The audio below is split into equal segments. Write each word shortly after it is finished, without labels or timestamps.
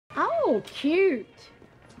Oh, cute.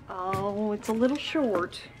 Oh, it's a little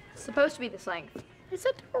short. It's supposed to be this length. It's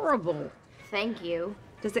adorable. Thank you.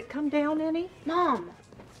 Does it come down any? Mom.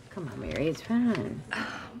 Come on, Mary, it's fine.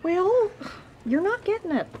 Well, you're not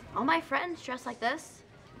getting it. All my friends dress like this.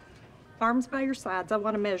 Arms by your sides, I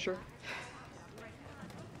want to measure.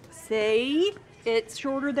 See? It's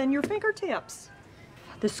shorter than your fingertips.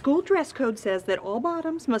 The school dress code says that all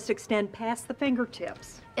bottoms must extend past the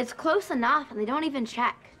fingertips. It's close enough, and they don't even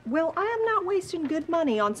check. Well, I am not wasting good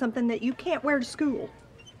money on something that you can't wear to school.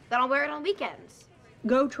 Then I'll wear it on weekends.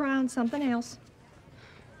 Go try on something else.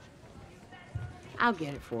 I'll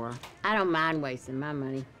get it for her. I don't mind wasting my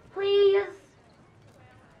money. Please.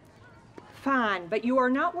 Fine, but you are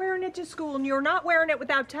not wearing it to school, and you're not wearing it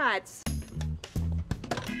without tights.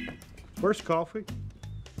 Where's coffee?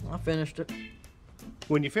 I finished it.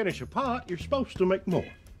 When you finish a pot, you're supposed to make more.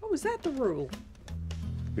 Oh, is that the rule?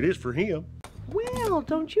 It is for him. Well,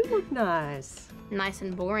 don't you look nice? Nice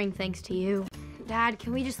and boring, thanks to you. Dad,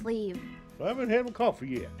 can we just leave? I haven't had my coffee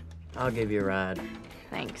yet. I'll give you a ride.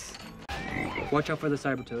 Thanks. Watch out for the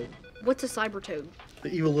Cybertoad. What's a cybertoad?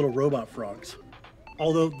 The evil little robot frogs.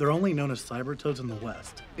 Although they're only known as cybertoads in the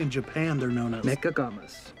West. In Japan, they're known as...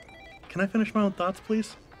 Mekagamas. Can I finish my own thoughts,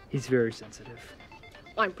 please? He's very sensitive.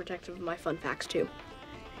 I'm protective of my fun facts, too.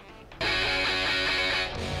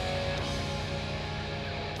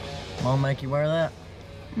 Mom make you wear that?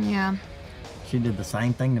 Yeah. She did the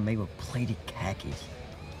same thing to me with pleated khakis.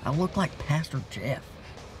 I look like Pastor Jeff.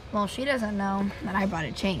 Well, she doesn't know that I brought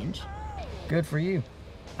a change. Good for you.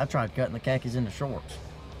 I tried cutting the khakis into shorts.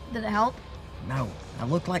 Did it help? No, I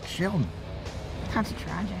look like Sheldon. That's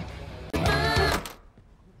tragic.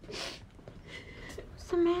 What's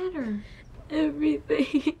the matter?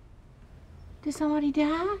 Everything. Did somebody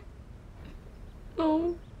die?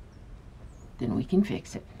 Oh. Then we can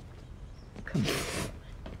fix it. Come on.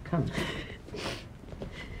 Come on.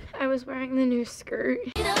 I was wearing the new skirt.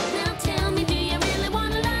 Now tell me, do you really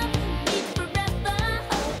want to love me forever?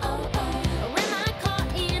 Oh, oh, oh. Or am I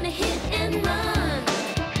caught in a hit and run?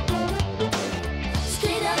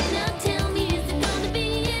 Straight up now tell me, is it gonna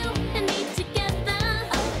be you and me together?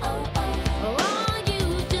 Oh, oh, oh. Or are you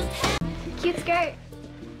just Cute skirt.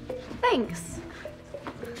 Thanks.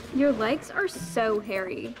 Your legs are so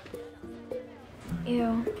hairy.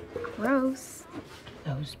 Ew. Gross.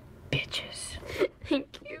 Those bitches.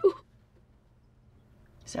 Thank you.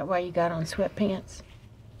 Is that why you got on sweatpants?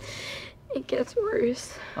 It gets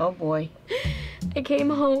worse. Oh boy. I came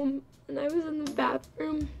home and I was in the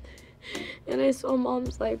bathroom and I saw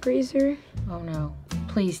Mom's light razor. Oh no.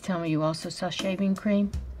 Please tell me you also saw shaving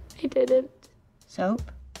cream? I didn't. Soap?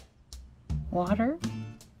 Water?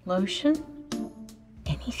 Lotion?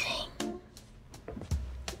 Anything?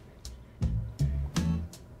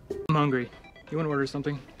 I'm hungry. You want to order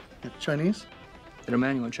something? Chinese? Get a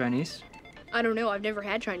man, you want Chinese? I don't know. I've never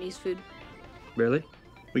had Chinese food. Really?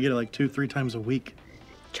 We get it like 2-3 times a week.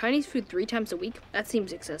 Chinese food 3 times a week? That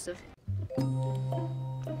seems excessive.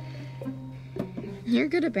 You're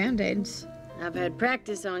good at Band-Aids. I've had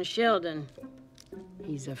practice on Sheldon.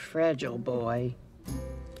 He's a fragile boy.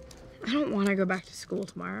 I don't want to go back to school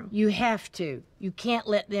tomorrow. You have to. You can't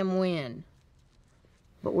let them win.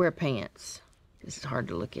 But wear pants. This is hard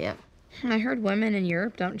to look at. I heard women in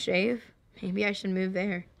Europe don't shave. Maybe I should move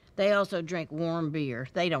there. They also drink warm beer.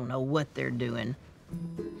 They don't know what they're doing.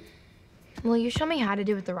 Will you show me how to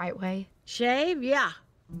do it the right way? Shave? Yeah.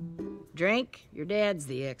 Drink? Your dad's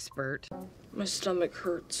the expert. My stomach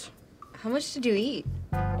hurts. How much did you eat?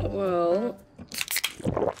 Well...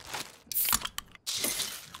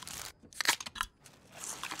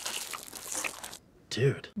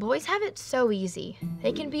 Dude. Boys have it so easy.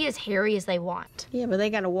 They can be as hairy as they want. Yeah, but they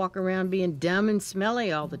gotta walk around being dumb and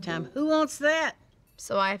smelly all the time. Who wants that?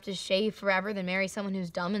 So I have to shave forever then marry someone who's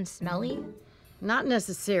dumb and smelly? Not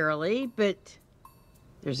necessarily, but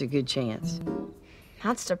there's a good chance.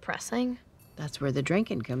 That's depressing. That's where the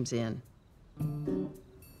drinking comes in.